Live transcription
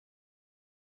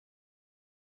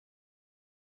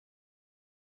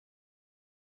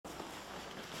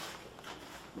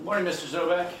Good morning, Mr.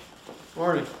 Zobek.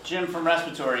 Morning. Jim from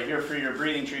Respiratory here for your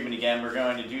breathing treatment again. We're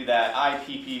going to do that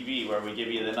IPPB where we give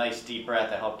you the nice deep breath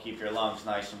to help keep your lungs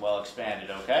nice and well expanded,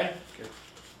 okay? Okay.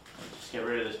 Just get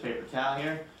rid of this paper towel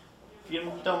here. If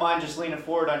you don't mind just leaning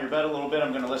forward on your bed a little bit, I'm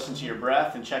going to listen to your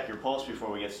breath and check your pulse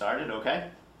before we get started,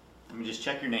 okay? Let me just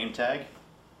check your name tag.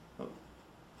 Oh,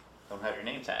 don't have your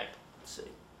name tag. Let's see.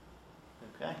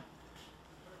 Okay.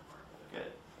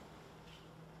 Good.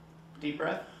 Deep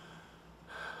breath.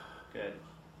 Good.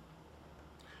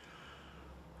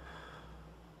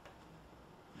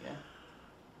 Yeah.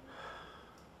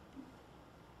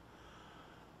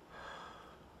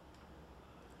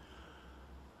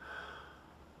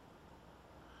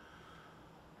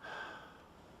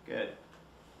 Good.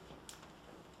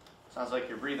 Sounds like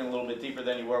you're breathing a little bit deeper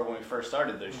than you were when we first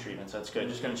started those treatments. That's good.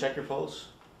 Just going to check your pulse.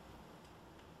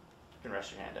 You can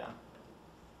rest your hand down.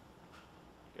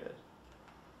 Good.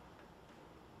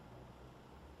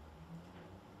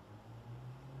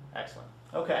 Excellent.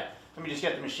 Okay, let me just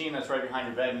get the machine that's right behind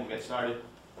your bed and we'll get started.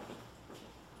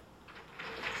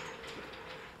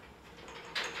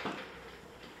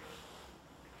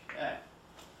 Okay.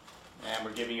 And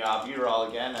we're giving you albuterol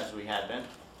again, as we had been.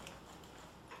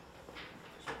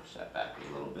 So set back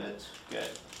a little bit. Good.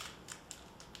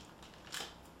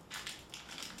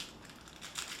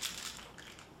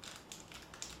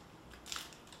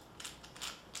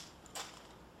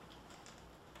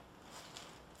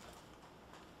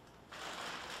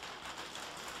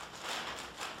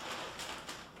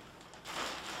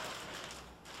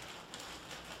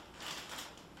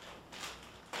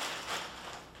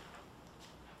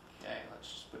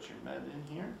 Put your med in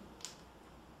here.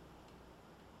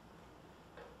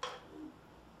 A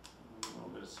little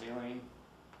bit of saline.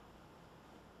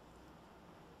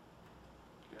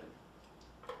 Good.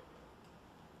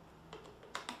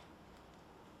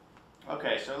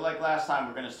 Okay, so like last time,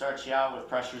 we're going to start you out with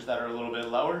pressures that are a little bit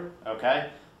lower, okay?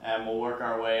 And we'll work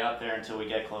our way up there until we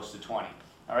get close to 20.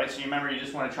 All right, so you remember you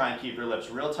just want to try and keep your lips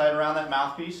real tight around that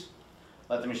mouthpiece.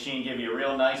 Let the machine give you a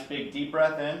real nice big deep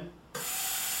breath in.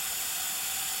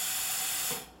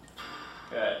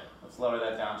 Good. Let's lower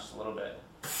that down just a little bit.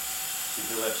 Keep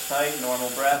your lips tight, normal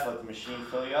breath. Let the machine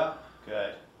fill you up.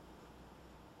 Good.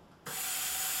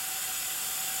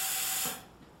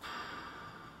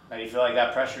 Now you feel like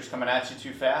that pressure's coming at you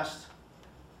too fast?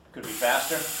 Could be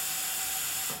faster.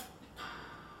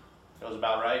 Feels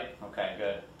about right? Okay,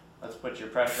 good. Let's put your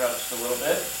pressure up just a little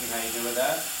bit. See how you do with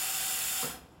that.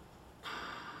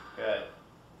 Good.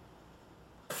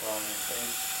 Blowing your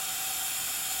face.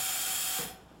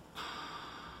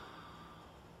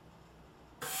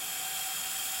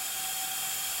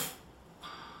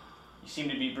 You seem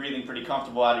to be breathing pretty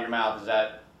comfortable out of your mouth. Is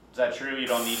that true? You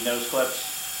don't need nose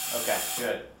clips? Okay,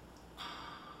 good.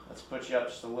 Let's put you up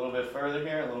just a little bit further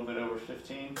here, a little bit over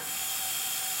 15.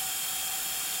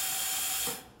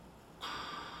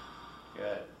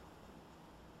 Good.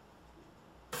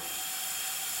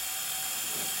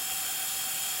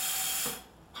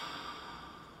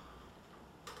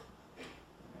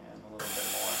 And a little bit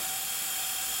more.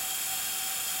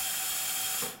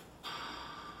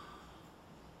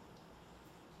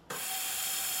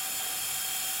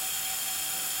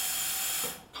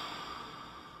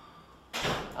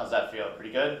 How's that feel?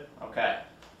 Pretty good? Okay.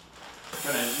 I'm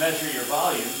going to measure your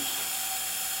volume.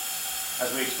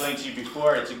 As we explained to you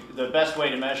before, the best way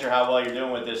to measure how well you're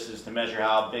doing with this is to measure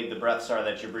how big the breaths are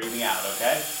that you're breathing out,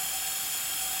 okay?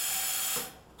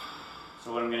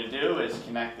 So what I'm going to do is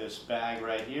connect this bag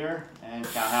right here and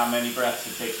count how many breaths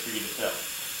it takes for you to fill.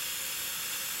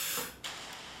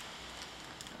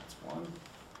 That's one.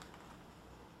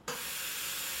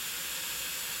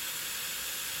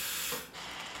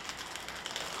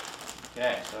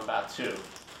 Okay, so about 2.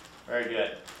 Very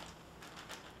good.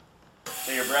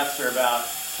 So your breaths are about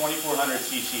 2,400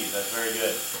 cc's. That's very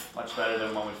good. Much better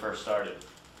than when we first started.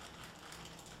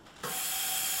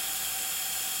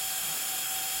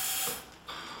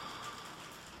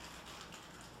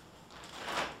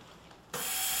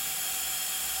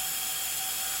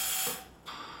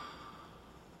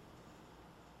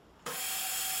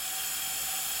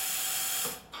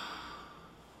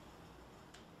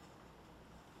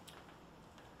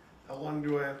 How long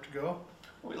do I have to go?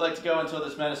 We'd like to go until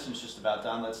this medicine's just about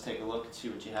done. Let's take a look and see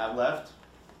what you have left.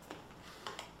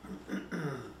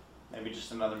 Maybe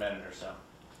just another minute or so.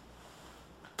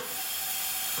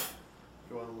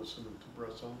 You want to listen to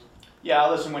breath sounds? Yeah,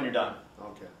 I'll listen when you're done.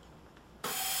 Okay.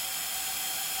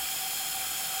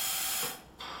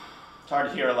 It's hard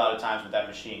to hear a lot of times with that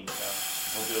machine,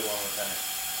 so we'll do it when we're finished.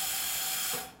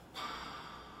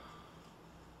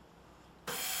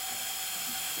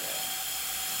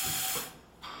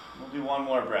 one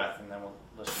more breath, and then we'll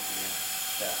listen to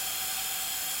your chest.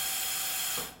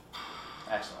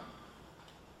 Excellent.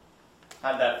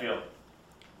 How'd that feel?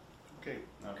 Okay.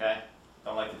 Okay.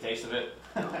 Don't like the taste of it?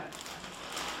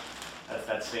 That's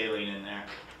that saline in there.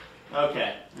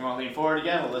 Okay. You want to lean forward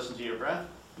again? We'll listen to your breath,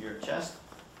 your chest.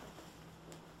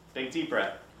 Big deep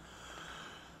breath.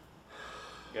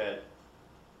 Good.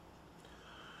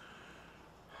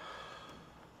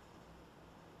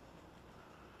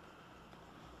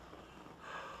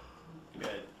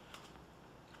 Good.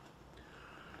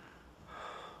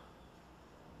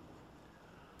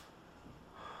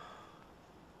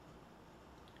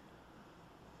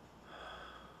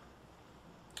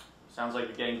 Sounds like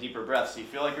you're getting deeper breaths. So you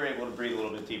feel like you're able to breathe a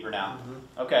little bit deeper now.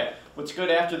 Mm-hmm. Okay. What's good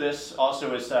after this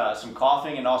also is some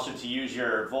coughing, and also to use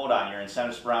your Voldon, your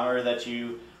incentive spirometer that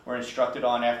you were instructed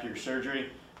on after your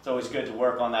surgery. It's always good to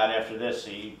work on that after this,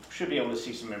 so you should be able to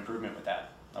see some improvement with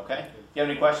that. Okay? You have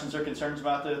any questions or concerns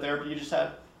about the therapy you just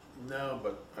had? No,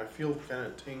 but I feel kind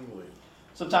of tingly.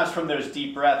 Sometimes from those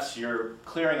deep breaths, you're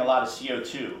clearing a lot of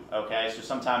CO2, okay? So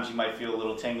sometimes you might feel a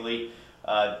little tingly.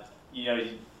 You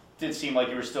did seem like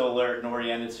you were still alert and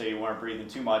oriented, so you weren't breathing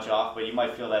too much off, but you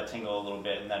might feel that tingle a little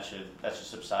bit, and that should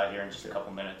subside here in just a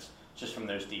couple minutes, just from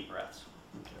those deep breaths.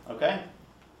 Okay?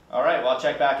 All right, well, I'll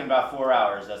check back in about 4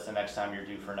 hours. That's the next time you're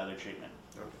due for another treatment.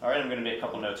 Okay. All right, I'm going to make a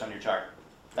couple notes on your chart.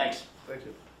 Thanks. Thank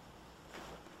you.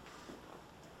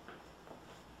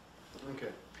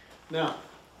 Okay. Now,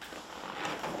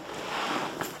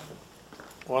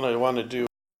 what I want to do